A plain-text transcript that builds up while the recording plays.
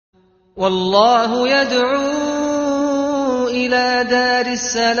والله يدعو إلى دار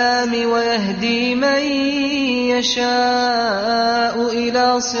السلام ويهدي من يشاء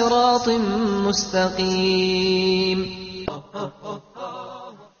إلى صراط مستقيم.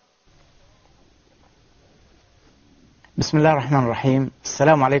 بسم الله الرحمن الرحيم.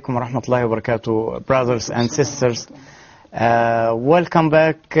 السلام عليكم ورحمة الله وبركاته, brothers and sisters. Welcome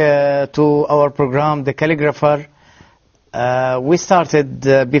back to our program, The Calligrapher. We started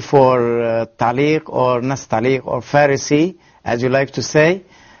before Taliq or Nas Taliq or Farisi, as you like to say.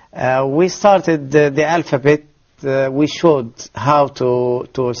 We started the alphabet. We showed how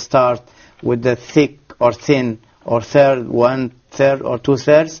to start with the thick or thin or third, 1/3 or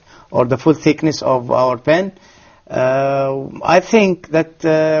 2/3 or the full thickness of our pen. I think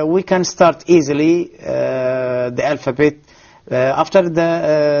that we can start easily the alphabet. After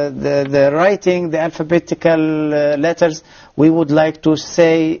the writing the alphabetical letters, we would like to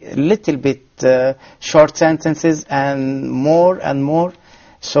say a little bit short sentences and more.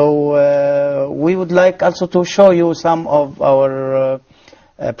 So we would like also to show you some of our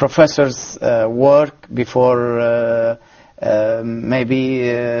professors' work before maybe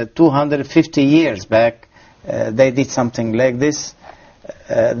 250 years back. They did something like this.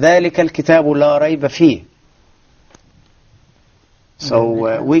 ذلك الكتاب لا ريب فيه.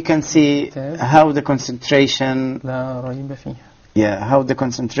 So we can see how the concentration, how the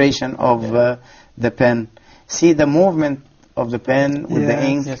concentration of the pen. See the movement of the pen with the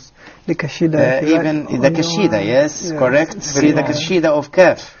ink. Yes. The kashida, even the kashida, yes, correct. See the kashida of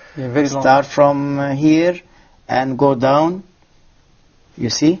kaf. Start from here and go down. You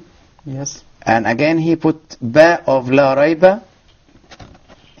see? Yes. And again he put ba of la raiba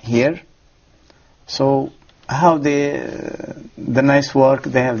here. So how the nice work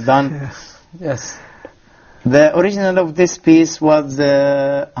they have done. Yes. The original of this piece was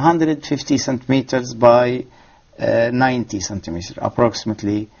 150 centimeters by 90 centimeters,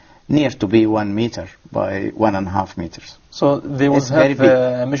 approximately, near to be 1 meter by 1.5 meters. So they will have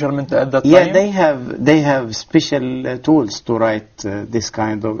measurement at that time? Yeah, they have special tools to write this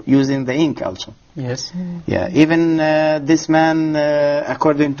kind of, using the ink also. Yes. Yeah, even this man,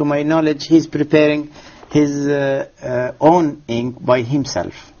 according to my knowledge, he's preparing his own ink by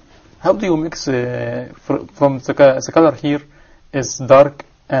himself. How do you mix from the color here is dark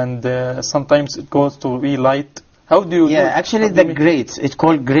and sometimes it goes to be light? How do you do actually the grades, it's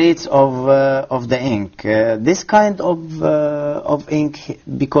called grades of the ink. This kind of ink,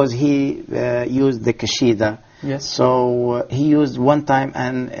 because he used the kashida, yes. So he used one time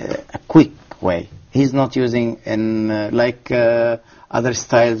and a quick way. He's not using in like other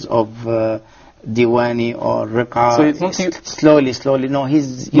styles of Diwani or Riqa. So it's not slowly. No,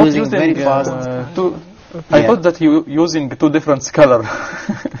 he's using very fast. I thought that you using two different color.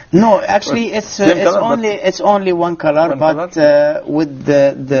 No, actually it's only one color, but with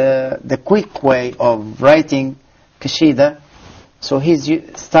the quick way of writing kashida, so he's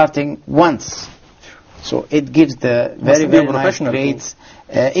starting once. So it gives the very nice grades.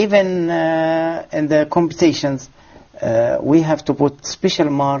 Even in the competitions, we have to put special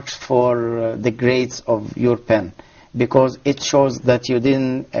marks for the grades of your pen, because it shows that you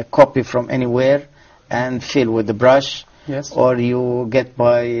didn't copy from anywhere and fill with the brush, yes. Or you get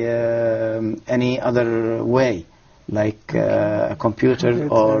by any other way, like a computer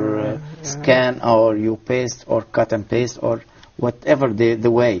or scan, or you paste or cut and paste, or whatever the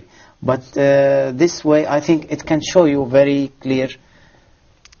way. But this way, I think it can show you very clear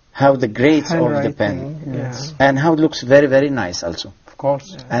how the grades of the pen, yes. And how it looks very nice also. Of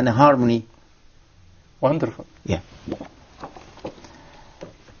course. And harmony. Wonderful. Yeah.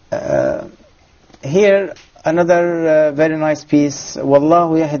 Here another very nice piece.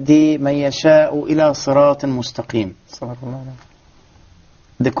 والله يهدي من يشاء إلى صراط مستقيم.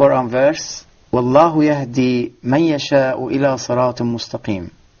 The Quran verse. والله يهدي من يشاء إلى صراط مستقيم.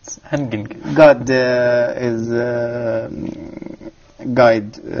 God is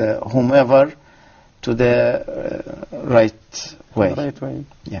guide whomever to the right way. Right way.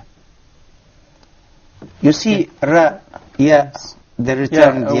 Yeah. You see, ra, ya, the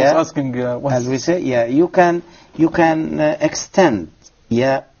return, I was asking, as we say, you can extend,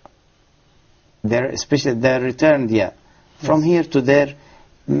 there, especially the returned, from here to there,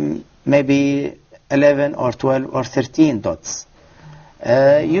 maybe 11 or 12 or 13 dots.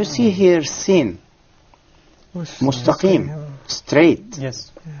 You see here, sin, mustaqim, straight.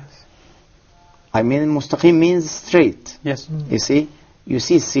 Yes. I mean, mustaqim means straight. Yes. You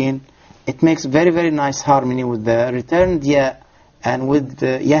see, sin. It makes very nice harmony with the returned ya and with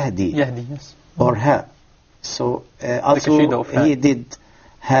the yahdi. Yahdi, yes. Or ha. So also he did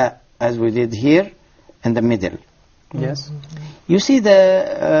ha as we did here, in the middle. Yes. You see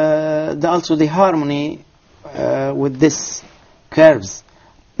also the harmony with this curves,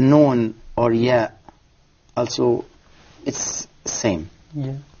 noon or ya. Also, it's same.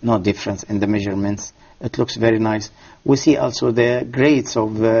 Yeah. No difference in the measurements. It looks very nice. We see also the grades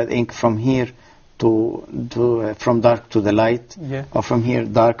of ink from here to from dark to the light, Yeah. or from here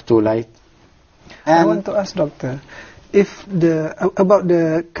dark to light. I want to ask Doctor, if about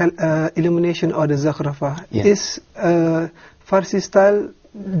the illumination or the zakhrafa, Yeah. is Farsi style,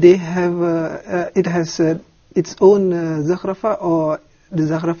 they have it has its own zakhrafa, or the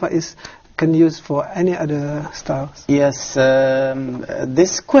zakhrafa can use for any other styles? Yes,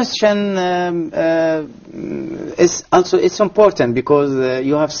 this question is also, it's important because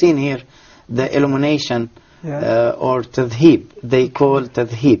you have seen here the illumination, or tadhib. They call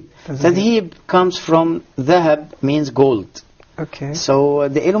tadhib. Tadhib comes from dhahab, means gold. Okay. So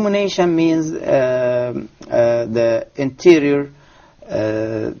the illumination means the interior,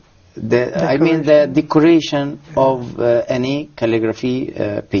 the decoration of any calligraphy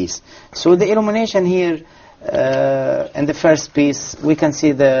piece. So the illumination here, in the first piece, we can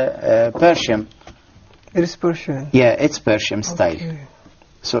see the Persian. It is Persian. Yeah, it's Persian style. Okay.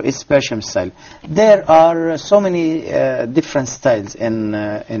 So it's Persian style. There are so many different styles in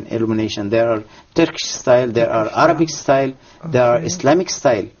illumination. There are Turkish style, there are Arabic style, there are Islamic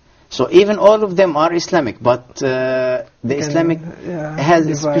style. So even all of them are Islamic, but the Islamic has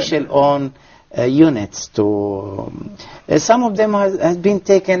a special own units to. Some of them has been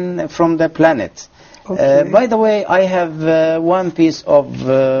taken from the planet. Okay. By the way, I have one piece of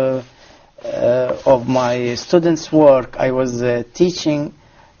my students' work. I was teaching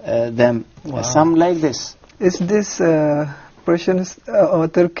them some like this. Is this Persian or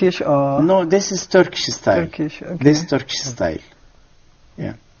Turkish or? No, this is Turkish style. Turkish. Okay. This is Turkish style.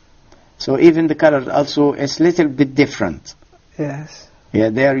 Yeah. So even the color also is little bit different. Yes. Yeah,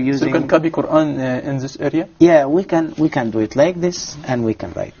 they are So using. you can copy Qur'an in this area? Yeah, we can do it like this, and we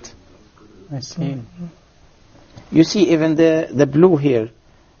can write. I see. You see, even the blue here.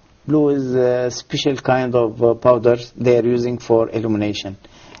 Blue is a special kind of powder they are using for illumination.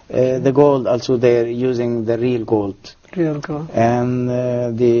 The gold also, they are using the real gold. Real gold. And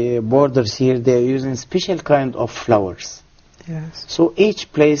the borders here, they are using special kind of flowers. Yes. So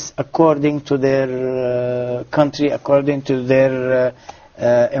each place, according to their country, according to their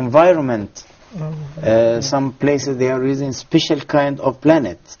environment, some places they are using special kind of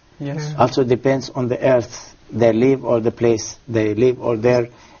planet. Yes. Also depends on the earth they live, or the place they live, or their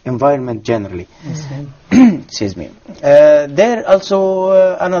environment generally. Excuse me. There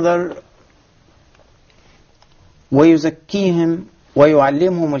also another ويزكيهم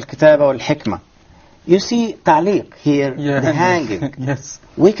ويعلمهم الكتابة والحكمة. You see تعليق here, the hanging. Yes.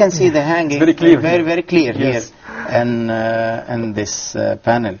 We can see the hanging. It's very clear. Very clear Yes. here, and this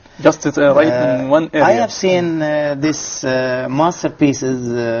panel. Just right in one area. I have seen this masterpieces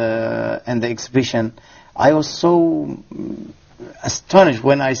in the exhibition. I was so astonished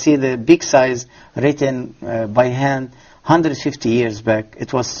when I see the big size written by hand 150 years back.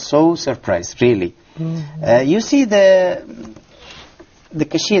 It was so surprised, really. You see the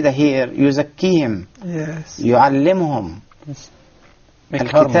kashida here, يزكيهم. Yes. يعلمهم Make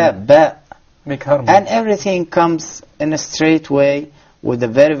الكتاب harmony. باء. Make harmony. And everything comes in a straight way with a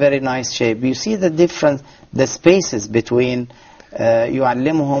very nice shape. You see the difference, the spaces between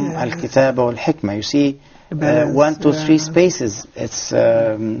يعلمهم الكتاب والحكمة. You see 1, 2, 3 spaces. It's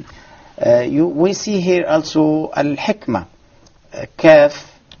we see here also al-hikmah,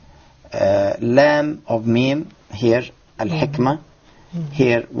 kaf, lam of mim here, al-hikmah.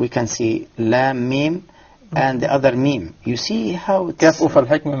 Here we can see lam mim and the other mim. You see how it's Kaf of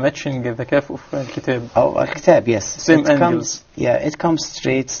al-hikmah matching the kaf of al-kitab. Oh, al-kitab, yes. Same it angles. It comes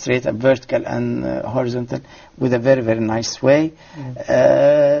straight, vertical and horizontal with a very nice way.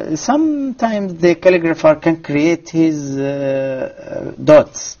 Sometimes the calligrapher can create his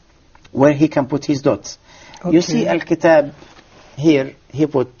dots, where he can put his dots. Okay. You see al-kitab here, he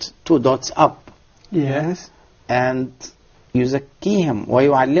put 2 dots up. Yes. And يزكيهم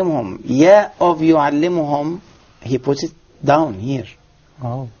ويعلمهم. Ya of يعلمهم, he puts it down here.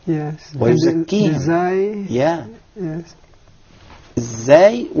 Oh. Yes. ويزكيهم. Zai. Yeah. Yes.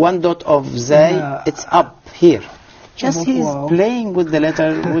 Zay, 1 dot of Zay, Yeah. it's up here. Just he's Wow. playing with the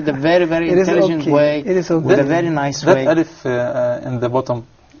letter with a very It is intelligent okay. way, It is okay. with a very nice That way. alif in the bottom.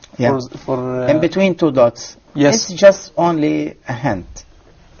 Yeah. For In between 2 dots. Yes. It's just only a hint.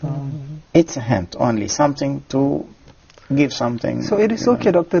 It's a hint only, something to give something. So it is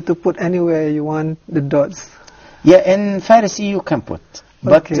okay, doctor, to put anywhere you want the dots. Yeah, in Farsi you can put.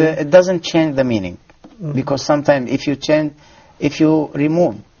 But Okay. it doesn't change the meaning. Because sometimes if you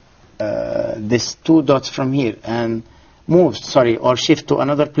remove these two dots from here and or shift to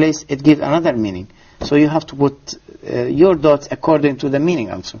another place, it gives another meaning. So you have to put your dots according to the meaning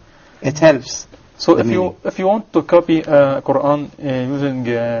also. It helps. So the meaning. if you want to copy Quran using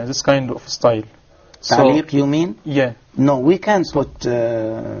this kind of style, Taliq, you mean? yeah, No, we can put.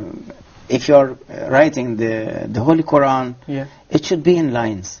 If you're writing the Holy Quran, yeah, it should be in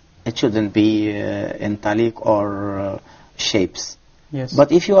lines. It shouldn't be in taliq or shapes. yes.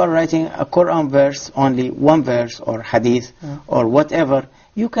 But if you are writing a Quran verse, only one verse or hadith or whatever,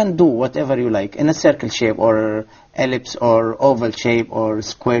 you can do whatever you like in a circle shape or ellipse or oval shape or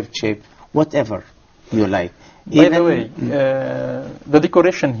square shape, whatever you like. By the way, the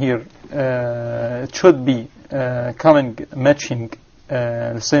decoration here it should be matching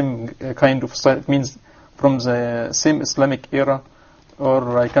the same kind of style. It means from the same Islamic era,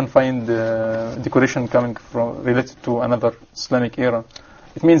 or I can find decoration coming from related to another Islamic era.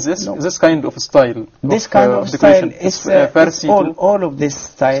 It means this kind of style. This kind of style is Farsi all of these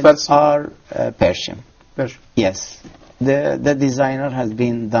styles Farsi. are Persian. Persian. Yes, the designer has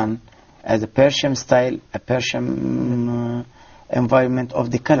been done as a Persian style, a Persian environment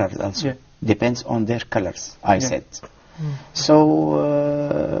of the colors also. Yeah. Depends on their colors, I said.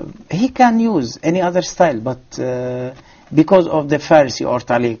 So he can use any other style, but because of the Farsi or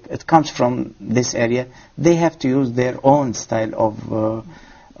Taliq, it comes from this area, they have to use their own style of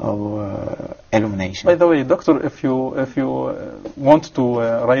illumination. By the way, doctor, if you want to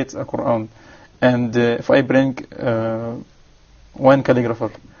write a Quran, and if I bring one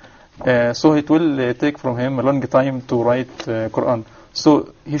calligrapher, so it will take from him a long time to write Quran.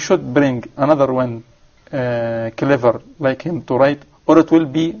 So he should bring another one clever like him to write, or it will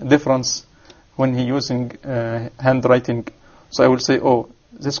be difference when he using handwriting. So I will say, oh,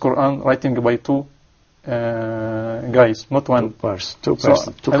 this Quran writing by two guys, not one. Two I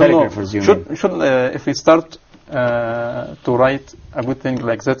don't calligraphers, know. you mean. Should if we start to write a good thing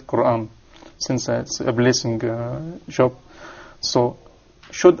like that Quran, since it's a blessing job, so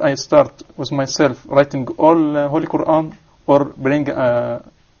should I start with myself writing all Holy Quran, or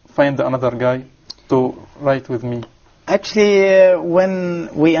find another guy to write with me? Actually, when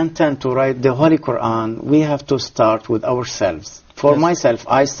we intend to write the Holy Quran, we have to start with ourselves. For myself,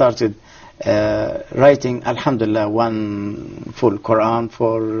 I started writing, alhamdulillah, one full Quran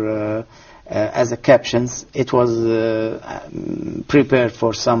for as a captions. It was prepared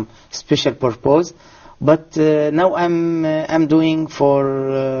for some special purpose, but now I'm doing for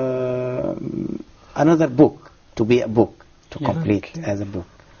another book, to be a book, to complete as a book.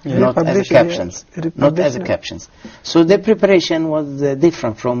 Not as a captions. Not as a captions. So the preparation was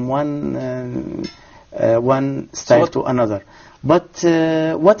different from one style to another. But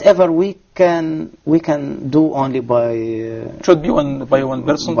whatever we can do only by should be one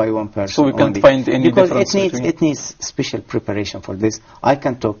person. By one person. So we can't only. find any because difference it needs special preparation for this. I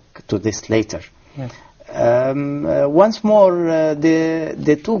can talk to this later. Yeah. Once more,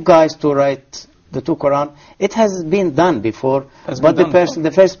 the two guys to write the two Quran, it has been done before, but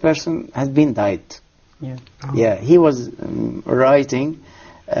the first person has been died. Yeah. Yeah, he was writing,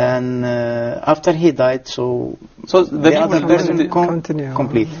 and after he died, so the other person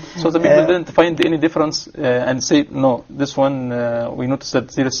complete. So the people didn't find any difference and say, no, this one we noticed that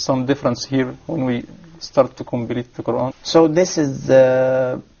there is some difference here when we start to complete the Quran. So this is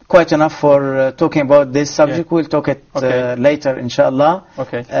quite enough for talking about this subject. We'll talk it later, inshallah.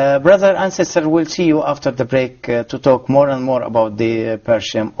 Okay. Brother and sister, we'll see you after the break to talk more and more about the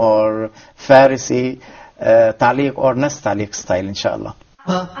Persian or Farsi, Taliq or Nastaliq style, inshallah.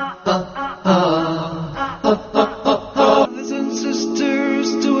 Brothers and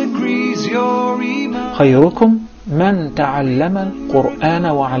sisters, to increase your iman. خيركم من تعلم القرآن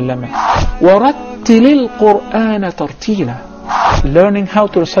وعلمه ورتل القرآن ترتيلا. Learning how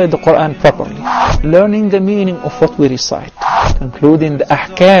to recite the Quran properly, learning the meaning of what we recite, including the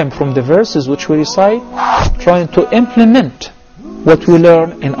ahkam from the verses which we recite, trying to implement what we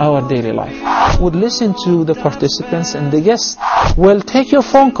learn in our daily life. We'll listen to the participants and the guests. We'll take your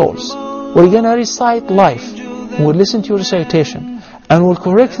phone calls. We're going to recite live. We'll listen to your recitation and we'll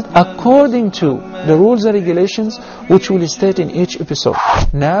correct it according to the rules and regulations which we'll state in each episode.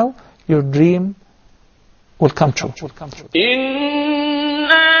 Now your dream will come true.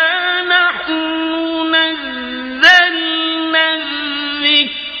 إنا نحن نزلنا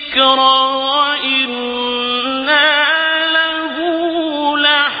الذكر وإنا له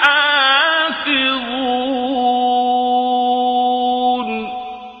لحافظون.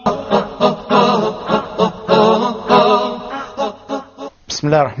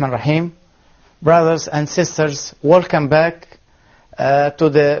 Bismillah ar-Rahman ar-Rahim. Brothers and sisters, welcome back to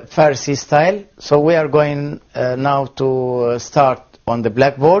the Farsi style. So we are going now to start on the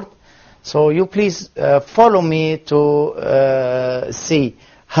blackboard. So you please follow me to see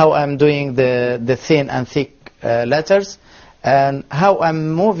how I'm doing the thin and thick letters and how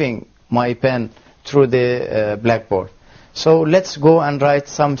I'm moving my pen through the blackboard. So let's go and write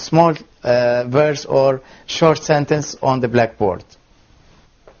some small verse or short sentence on the blackboard.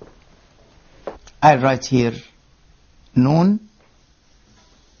 I'll write here noon,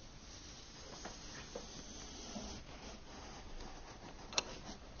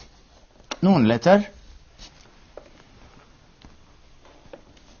 noon letter,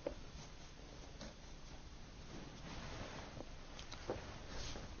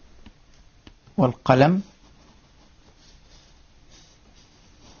 والقلم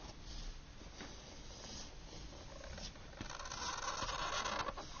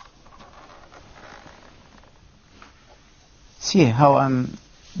see how I'm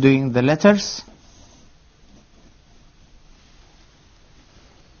doing the letters.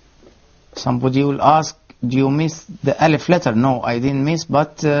 Somebody will ask, do you miss the alif letter? No, I didn't miss,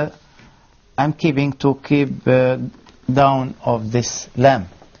 but I'm keeping down of this lamp.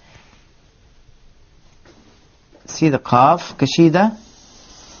 See the qaf, kashida.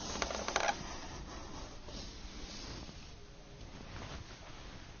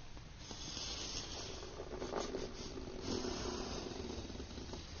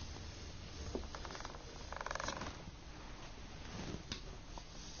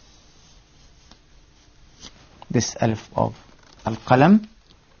 This alif of al-qalam,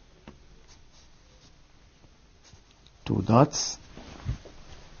 2 dots,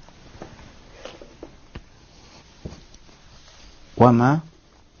 wama,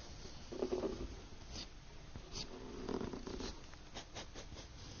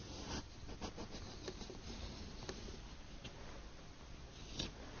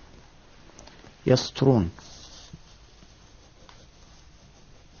 yasturun.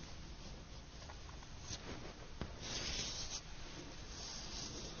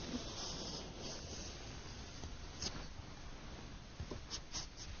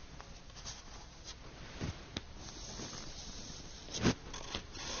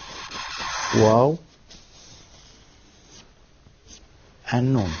 Wow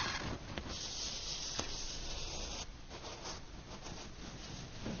and noon.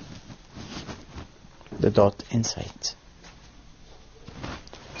 The dot inside.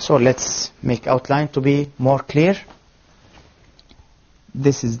 So let's make outline to be more clear.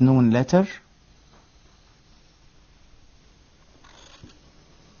 This is noon letter.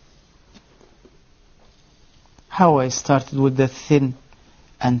 How I started with the thin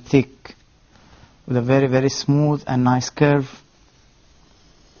and thick, with a very, very smooth and nice curve.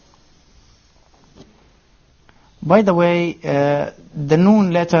 By the way, the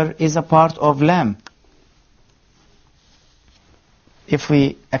noon letter is a part of lam. If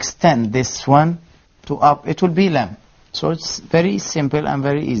we extend this one to up, it will be lam. So it's very simple and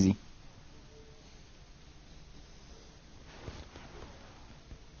very easy.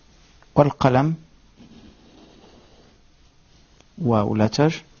 والقلم, واو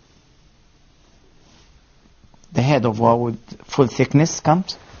letter. The head of waw with full thickness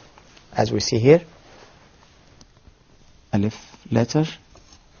comes, as we see here. Alif letter.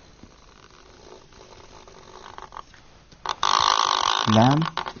 Lam,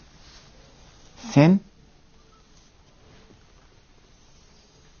 thin.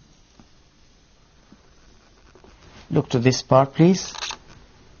 Look to this part, please.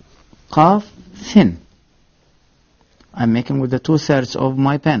 Qaf, thin. I'm making with the 2/3 of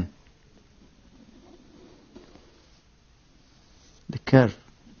my pen. The curve.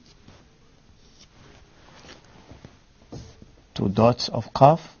 2 dots of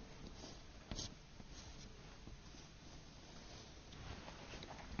qaf.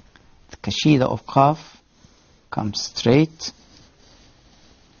 The kashida of qaf comes straight,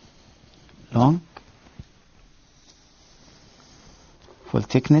 long, full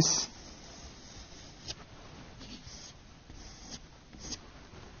thickness.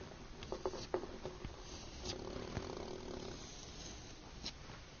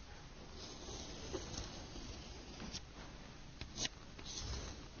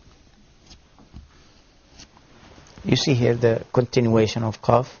 You see here the continuation of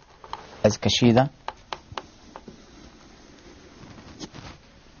qaf as kashida.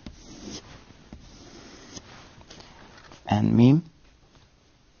 And mim.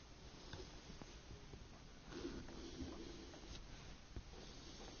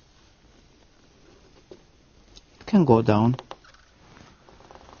 Can go down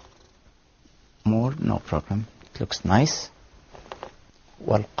more, no problem. It looks nice.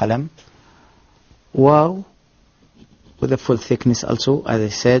 والقلم. Wow. With a full thickness also, as I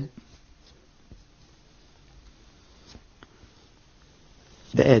said.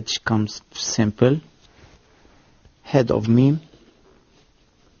 The edge comes simple. Head of meme.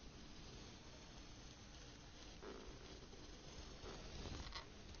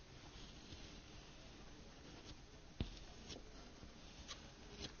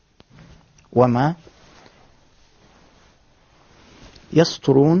 وما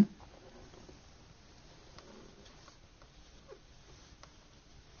يسطرون.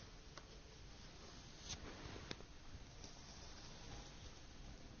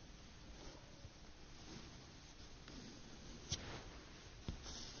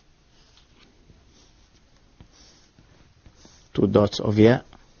 Two dots of ya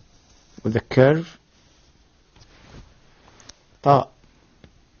with a curve. Ta.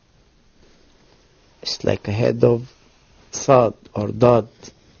 It's like a head of sad or dot.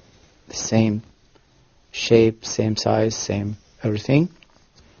 The same shape, same size, same everything.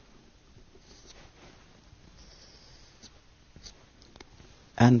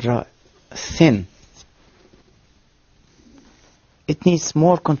 And thin. It needs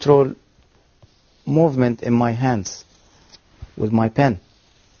more control, movement in my hands with my pen.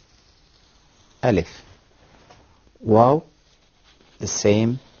 Alif. Wow. The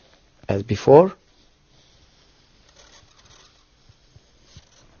same as before.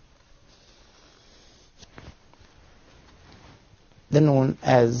 The noon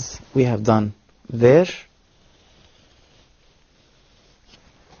as we have done there.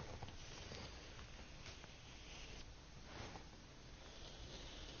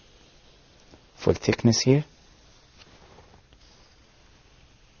 Full thickness here.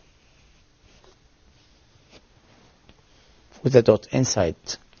 With a dot inside,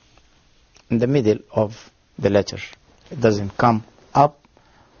 in the middle of the letter. It doesn't come up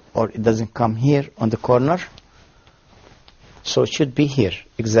or it doesn't come here on the corner. So it should be here,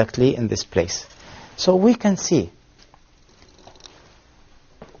 exactly in this place. So we can see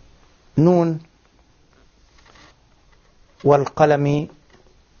Noon والقلم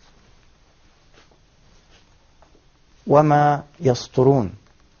وما يسطرون.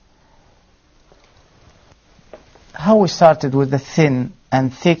 How we started with the thin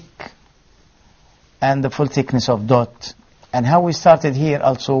and thick and the full thickness of dot, and how we started here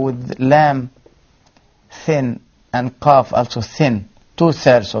also with lam thin and qaf also thin,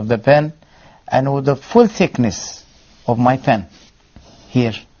 2/3 of the pen, and with the full thickness of my pen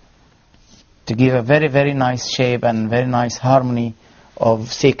here to give a very, very nice shape and very nice harmony of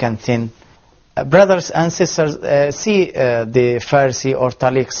thick and thin. Brothers and sisters, see the Farsi or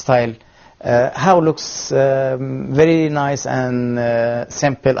Taliq style, how looks very nice and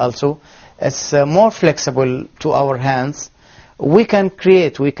simple also. It's more flexible to our hands. We can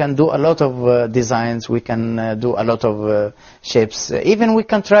create, we can do a lot of designs, we can do a lot of shapes. Even we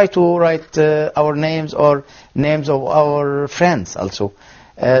can try to write our names or names of our friends also.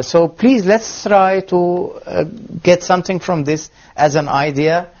 So please, let's try to get something from this as an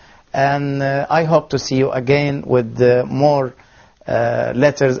idea. And I hope to see you again with more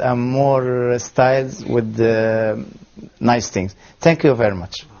letters and more styles with nice things. Thank you very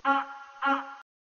much.